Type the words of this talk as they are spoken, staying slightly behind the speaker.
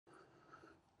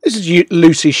This is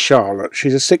Lucy Charlotte.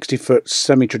 She's a 60-foot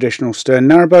semi-traditional stern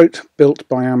narrowboat built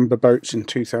by Amber Boats in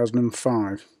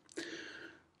 2005.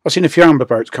 I've seen a few Amber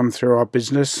boats come through our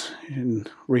business in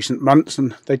recent months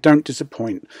and they don't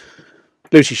disappoint.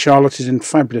 Lucy Charlotte is in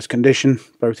fabulous condition,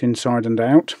 both inside and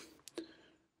out.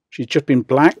 She's just been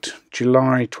blacked,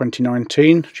 July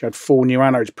 2019. She had 4 new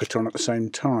anodes put on at the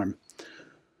same time.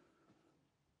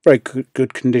 Very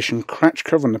good condition cratch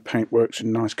cover, and the paintwork's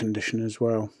in nice condition as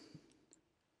well.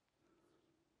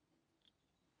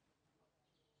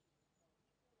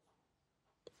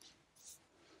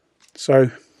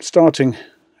 So, starting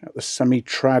at the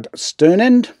semi-trad stern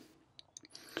end,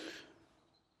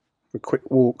 a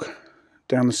quick walk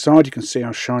down the side, you can see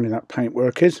how shiny that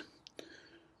paintwork is.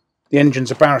 The engine's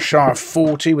about shy of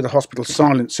 40 with a hospital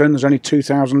silencer, and there's only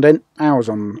 2,000 hours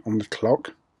on the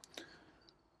clock.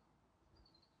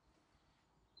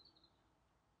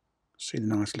 See the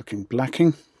nice looking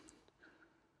blacking.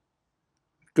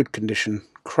 Good condition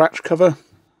cratch cover,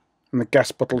 and the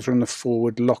gas bottles are in the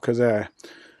forward locker there.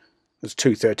 There's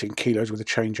two 13 kilos with a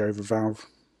changeover valve.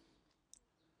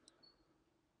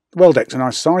 The well deck's a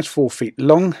nice size, 4 feet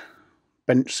long,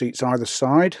 bench seats either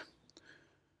side.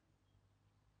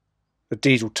 The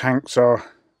diesel tanks are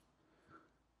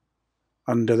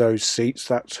under those seats.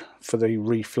 That's for the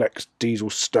reflex diesel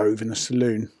stove in the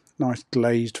saloon. Nice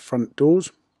glazed front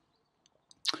doors.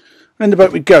 And in the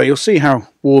boat we go. You'll see how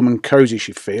warm and cosy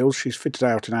she feels. She's fitted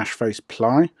out in ash face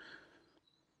ply,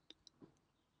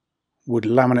 wood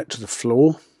laminate to the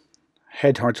floor,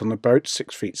 head height on the boat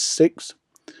 6 feet 6,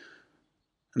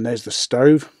 and there's the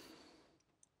stove.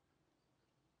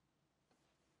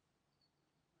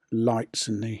 Lights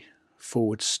in the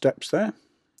forward steps there,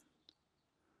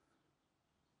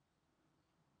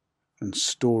 and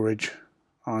storage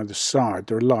either side.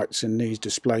 There are lights in these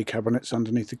display cabinets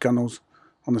underneath the gunnels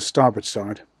on the starboard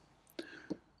side.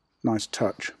 Nice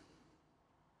touch.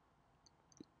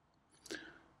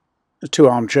 There's 2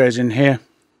 armchairs in here.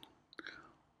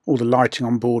 All the lighting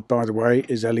on board, by the way,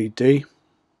 is LED.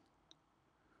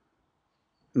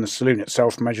 And the saloon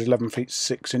itself measures 11 feet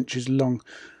 6 inches long.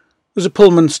 There's a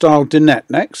Pullman style dinette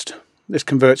next. This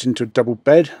converts into a double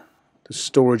bed. There's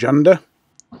storage under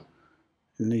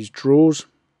in these drawers,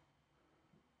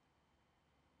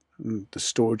 and the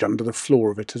storage under the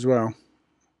floor of it as well.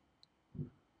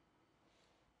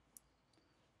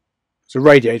 There's a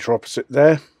radiator opposite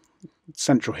there.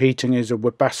 Central heating is a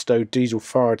Webasto diesel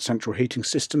fired central heating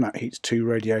system that heats 2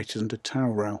 radiators and a towel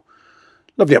rail.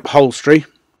 Lovely upholstery,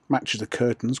 matches the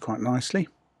curtains quite nicely.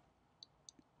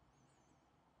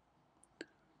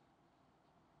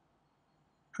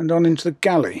 And on into the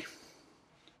galley.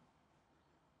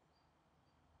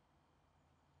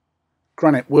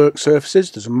 Granite work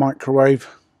surfaces. There's a microwave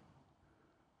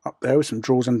up there with some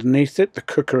drawers underneath it. The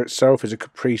cooker itself is a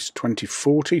Caprice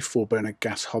 2040 4-burner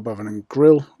gas hob oven and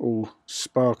grill, all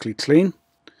sparkly clean.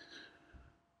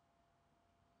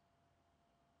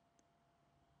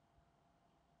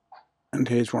 And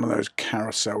here's one of those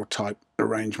carousel type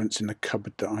arrangements in the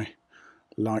cupboard that I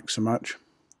like so much.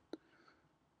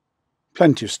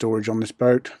 Plenty of storage on this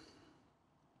boat.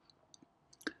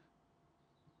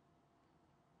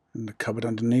 And the cupboard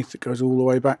underneath that goes all the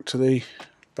way back to the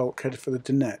bulkhead for the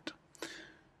dinette.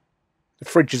 The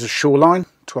fridge is a Shoreline,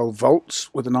 12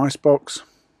 volts with an ice box.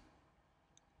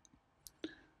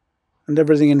 And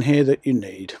everything in here that you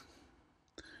need.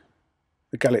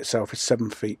 The galley itself is 7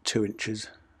 feet 2 inches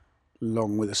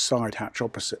long with a side hatch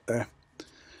opposite there.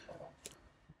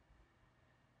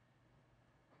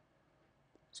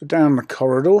 So down the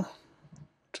corridor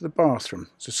to the bathroom.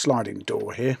 It's a sliding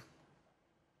door here.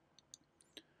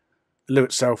 The loo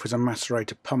itself is a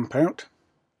macerator pump out.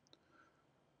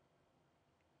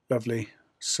 Lovely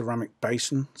ceramic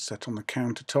basin set on the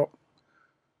countertop.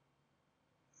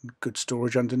 Good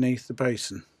storage underneath the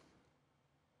basin.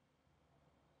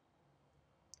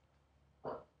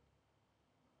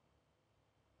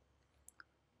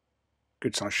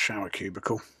 Good sized shower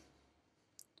cubicle.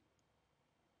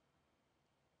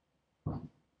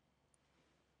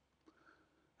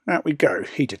 Out we go,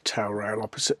 heated towel rail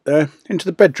opposite there, into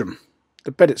the bedroom.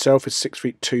 The bed itself is 6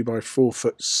 feet 2 by 4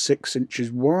 foot 6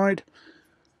 inches wide.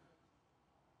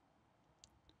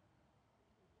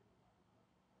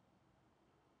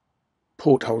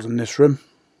 Portholes in this room.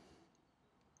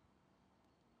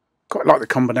 Quite like the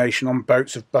combination on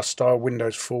boats of bus style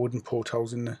windows forward and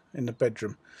portholes in the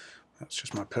bedroom. That's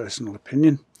just my personal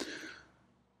opinion.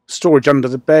 Storage under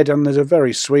the bed, and there's a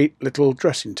very sweet little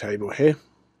dressing table here,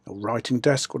 or writing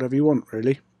desk, whatever you want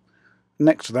really.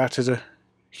 Next to that is a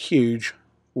huge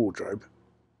wardrobe.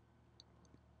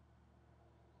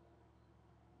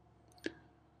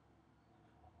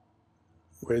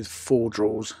 with 4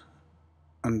 drawers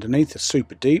underneath, are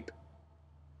super deep.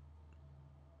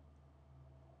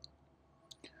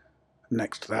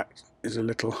 Next to that is a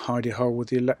little hidey hole with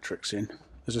the electrics in.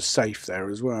 There's a safe there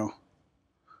as well,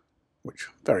 which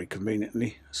very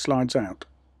conveniently slides out.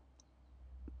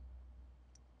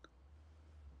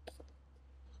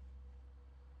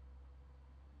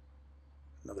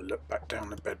 Another look back down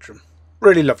the bedroom.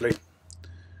 Really lovely.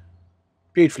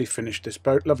 Beautifully finished, this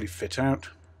boat. Lovely fit out.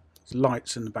 There's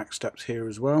lights in the back steps here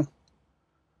as well.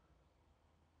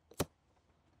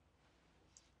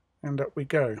 And up we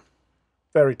go.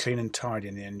 Very clean and tidy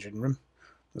in the engine room.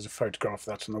 There's a photograph of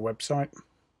that on the website.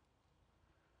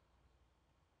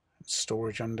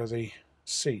 Storage under the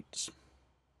seats.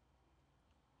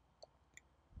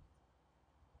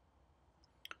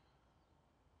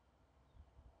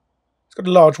 It's got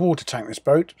a large water tank, this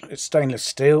boat. It's stainless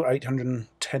steel,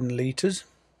 810 litres.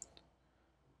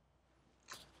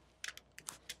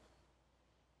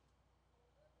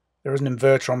 There is an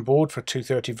inverter on board for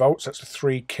 230 volts. That's a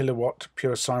 3 kilowatt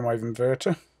pure sine wave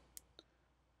inverter.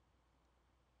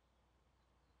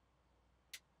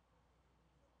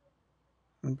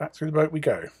 And back through the boat we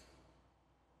go.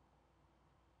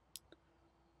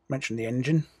 Mentioned the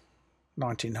engine.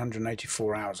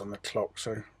 1984 hours on the clock,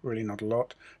 so really not a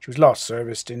lot. She was last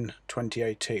serviced in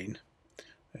 2018.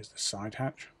 There's the side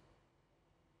hatch.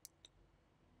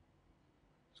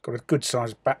 It's got a good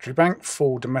sized battery bank,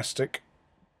 4 domestic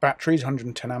batteries,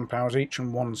 110 amp hours each,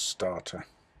 and 1 starter.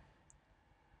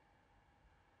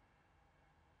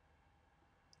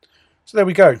 So there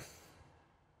we go.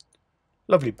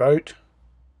 Lovely boat.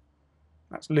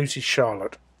 That's Lucy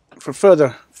Charlotte. For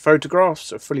further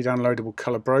photographs, a fully downloadable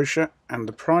colour brochure and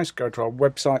the price, go to our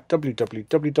website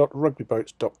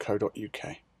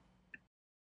www.rugbyboats.co.uk.